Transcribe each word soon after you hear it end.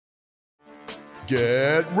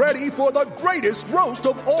Get ready for the greatest roast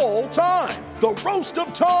of all time, the Roast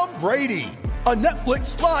of Tom Brady, a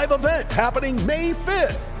Netflix live event happening May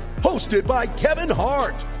 5th. Hosted by Kevin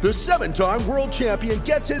Hart, the 7-time world champion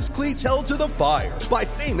gets his cleats held to the fire by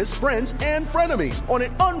famous friends and frenemies on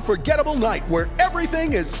an unforgettable night where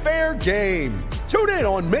everything is fair game. Tune in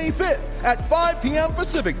on May 5th at 5 p.m.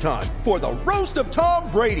 Pacific time for the Roast of Tom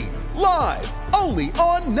Brady, live only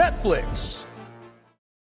on Netflix.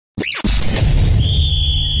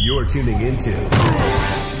 You're tuning into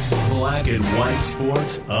Black and White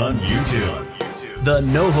Sports on YouTube. The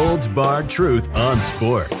no-holds-barred truth on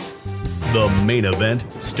sports. The main event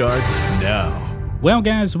starts now. Well,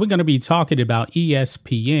 guys, we're going to be talking about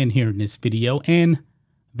ESPN here in this video and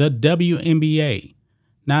the WNBA.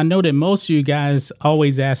 Now, I know that most of you guys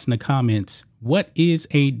always ask in the comments, what is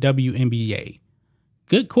a WNBA?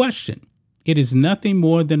 Good question. It is nothing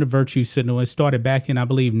more than a virtue signal. It started back in, I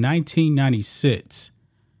believe, 1996,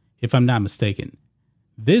 if I'm not mistaken.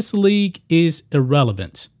 This league is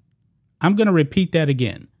irrelevant. I'm going to repeat that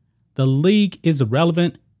again. The league is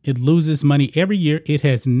irrelevant. It loses money every year. It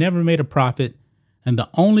has never made a profit. And the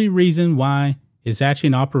only reason why it's actually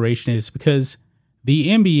in operation is because the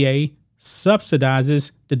NBA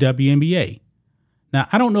subsidizes the WNBA. Now,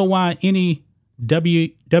 I don't know why any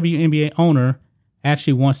WNBA owner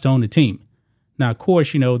actually wants to own the team. Now, of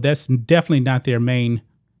course, that's definitely not their main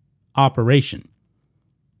operation.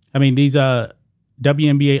 I mean, these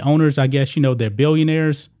WNBA owners, I guess, they're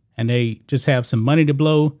billionaires. And they just have some money to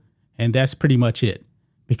blow, and that's pretty much it.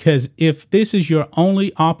 Because if this is your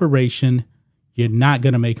only operation, you're not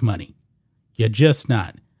going to make money. You're just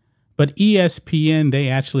not. But ESPN, they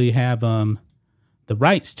actually have the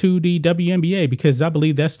rights to the WNBA because I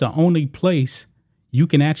believe that's the only place you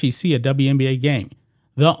can actually see a WNBA game.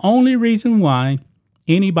 The only reason why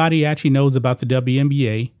anybody actually knows about the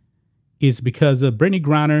WNBA is because of Brittany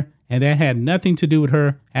Griner, and that had nothing to do with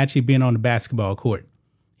her actually being on the basketball court.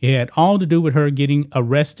 It had all to do with her getting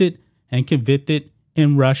arrested and convicted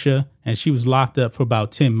in Russia, and she was locked up for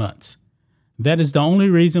about 10 months. That is the only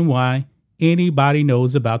reason why anybody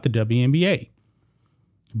knows about the WNBA.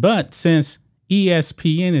 But since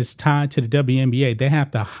ESPN is tied to the WNBA, they have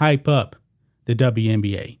to hype up the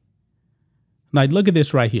WNBA. Like, look at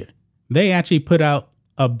this right here. They actually put out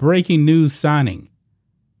a breaking news signing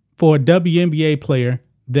for a WNBA player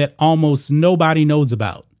that almost nobody knows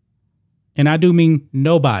about. And I do mean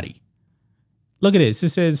nobody. Look at this.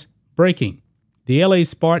 It says breaking. The LA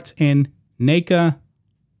Sparks and Nneka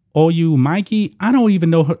Oyumaiki. I don't even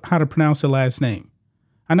know how to pronounce her last name.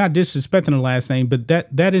 I'm not disrespecting her last name, but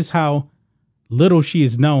that is how little she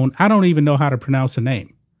is known. I don't even know how to pronounce her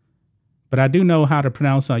name. But I do know how to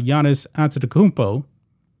pronounce Giannis Antetokounmpo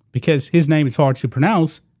because his name is hard to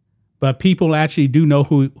pronounce, but people actually do know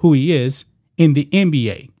who he is in the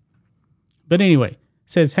NBA. But anyway,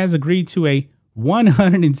 says has agreed to a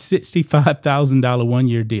 $165,000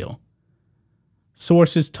 one-year deal.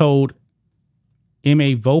 Sources told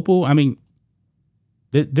M.A. Vopel, I mean,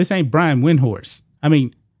 this ain't Brian Windhorst. I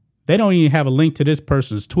mean, they don't even have a link to this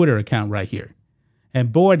person's Twitter account right here.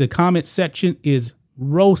 And boy, the comment section is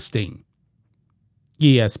roasting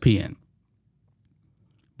ESPN.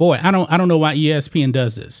 Boy, I don't know why ESPN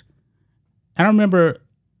does this. I remember,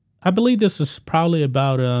 I believe this was probably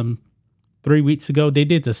about 3 weeks ago, they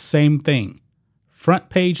did the same thing. Front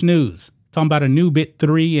page news, talking about a new Bit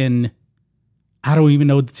 3 and I don't even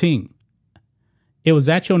know the team. It was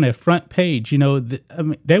actually on their front page.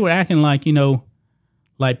 They were acting like,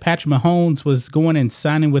 like Patrick Mahomes was going and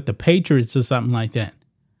signing with the Patriots or something like that.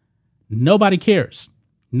 Nobody cares.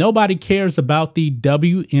 Nobody cares about the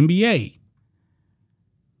WNBA.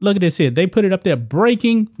 Look at this here. They put it up there.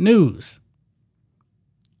 Breaking news.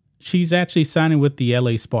 She's actually signing with the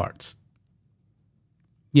LA Sparks.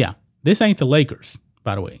 Yeah, this ain't the Lakers,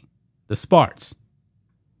 by the way. The Sparks.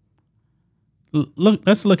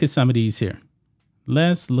 Let's look at some of these here.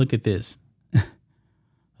 Let's look at this.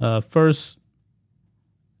 First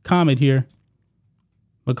comment here.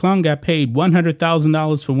 McClung got paid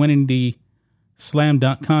 $100,000 for winning the slam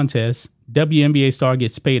dunk contest. WNBA star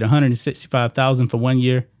gets paid $165,000 for 1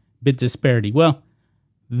 year. Bit disparity. Well,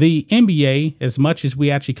 the NBA, as much as we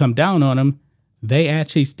actually come down on them, they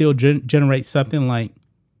actually still generate something like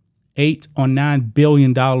 $8 or $9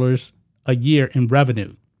 billion a year in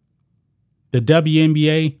revenue. The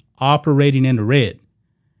WNBA operating in the red.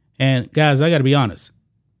 And guys, I got to be honest.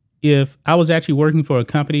 If I was actually working for a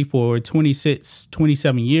company for 26,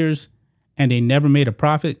 27 years and they never made a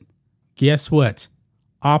profit, guess what?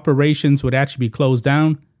 Operations would actually be closed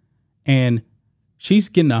down, and she's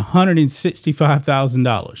getting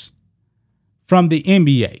 $165,000 from the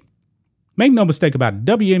NBA. Make no mistake about it,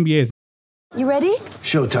 WNBA is... You ready?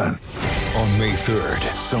 Showtime. On May 3rd,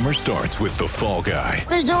 summer starts with The Fall Guy.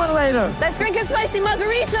 Let's do it later. Let's drink a spicy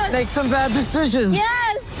margarita. Make some bad decisions.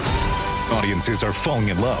 Yes! Audiences are falling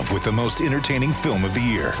in love with the most entertaining film of the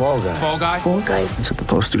year. Fall Guy. Fall Guy? Fall guy. That's what the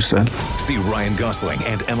poster said. See Ryan Gosling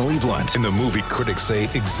and Emily Blunt in the movie critics say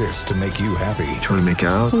exists to make you happy. Trying to make it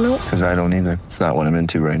out? Nope. Because I don't either. It's not what I'm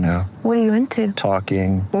into right now. What are you into?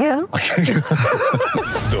 Talking. Yeah.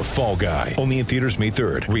 The Fall Guy. Only in theaters May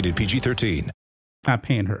 3rd. Rated PG-13. Not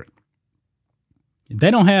paying her.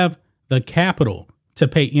 They don't have the capital to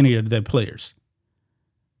pay any of their players.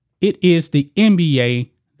 It is the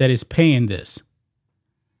NBA that is paying this.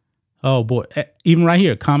 Oh boy. Even right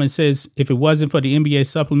here, comment says, if it wasn't for the NBA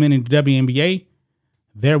supplementing the WNBA,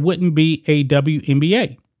 there wouldn't be a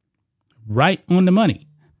WNBA. Right on the money.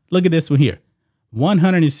 Look at this one here.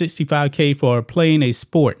 $165K for playing a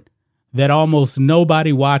sport that almost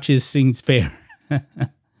nobody watches seems fair.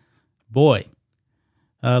 Boy.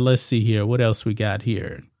 Let's see here. What else we got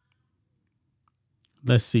here?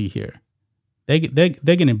 Let's see here. They're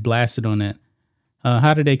getting blasted on that.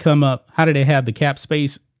 How did they come up? How did they have the cap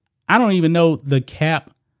space? I don't even know the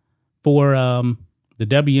cap for the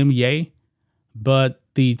WNBA, but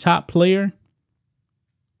the top player,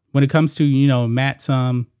 when it comes to, you know, Matt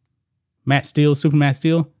Steele, Super Matt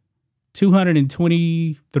Steele,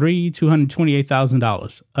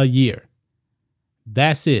 $228,000 a year.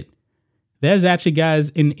 That's it. There's actually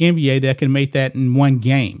guys in the NBA that can make that in one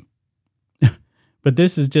game. But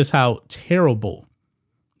this is just how terrible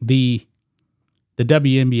the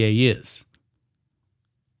WNBA is.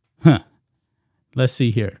 Let's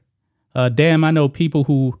see here. Damn, I know people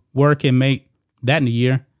who work and make that in a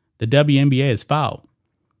year. The WNBA is foul.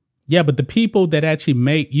 Yeah, but the people that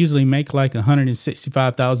actually usually make like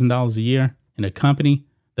 $165,000 a year in a company,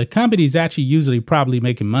 the company's actually usually probably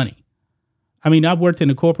making money. I mean, I've worked in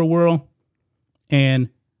the corporate world and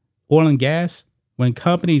oil and gas. When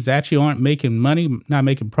companies actually aren't making money, not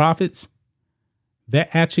making profits, they're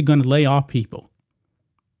actually going to lay off people.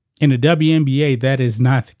 In the WNBA, that is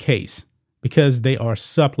not the case because they are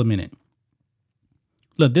supplemented.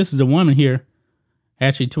 Look, this is a woman here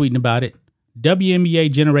actually tweeting about it.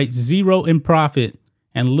 WNBA generates zero in profit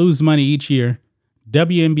and lose money each year.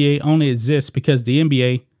 WNBA only exists because the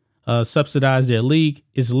NBA subsidized their league.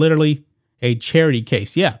 Is literally a charity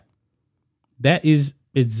case. Yeah, that is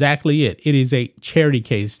exactly it. It is a charity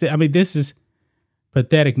case. I mean, this is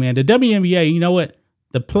pathetic, man. The WNBA, you know what?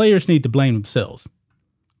 The players need to blame themselves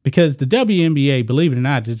because the WNBA, believe it or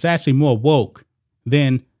not, is actually more woke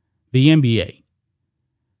than the NBA.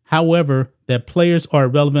 However, that players are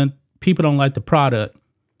irrelevant. People don't like the product.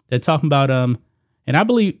 They're talking about, and I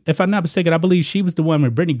believe, if I'm not mistaken, I believe she was the one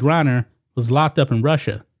when Brittany Griner was locked up in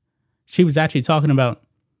Russia. She was actually talking about,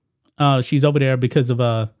 she's over there because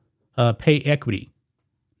of pay equity.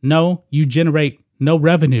 No, you generate no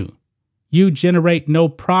revenue. You generate no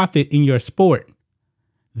profit in your sport.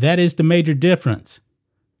 That is the major difference.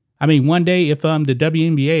 I mean, one day if the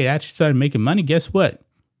WNBA actually started making money, guess what?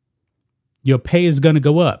 Your pay is going to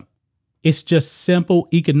go up. It's just simple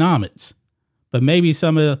economics. But maybe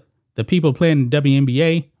some of the people playing the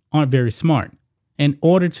WNBA aren't very smart. In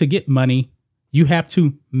order to get money, you have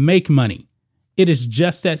to make money. It is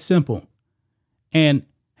just that simple. And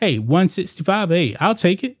hey, 165, hey, I'll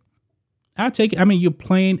take it. I'll take it. I mean, you're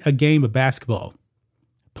playing a game of basketball.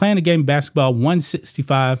 Playing a game of basketball,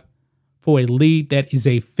 165 for a league that is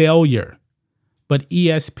a failure. But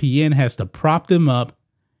ESPN has to prop them up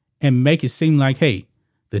and make it seem like, hey,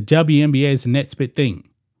 the WNBA is the next big thing.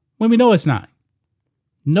 When we know it's not.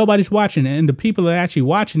 Nobody's watching it. And the people that are actually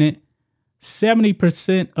watching it,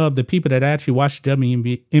 70% of the people that actually watch the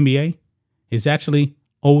WNBA is actually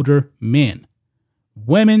older men.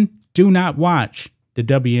 Women do not watch the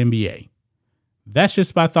WNBA. That's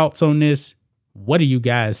just my thoughts on this. What do you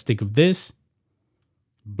guys think of this?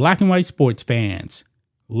 Black and white sports fans,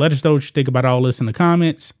 let us know what you think about all this in the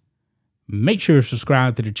comments. Make sure to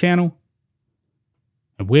subscribe to the channel.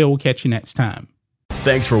 And we'll catch you next time.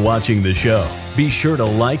 Thanks for watching the show. Be sure to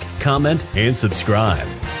like, comment, and subscribe.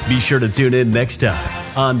 Be sure to tune in next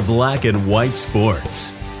time on Black and White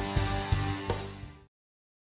Sports.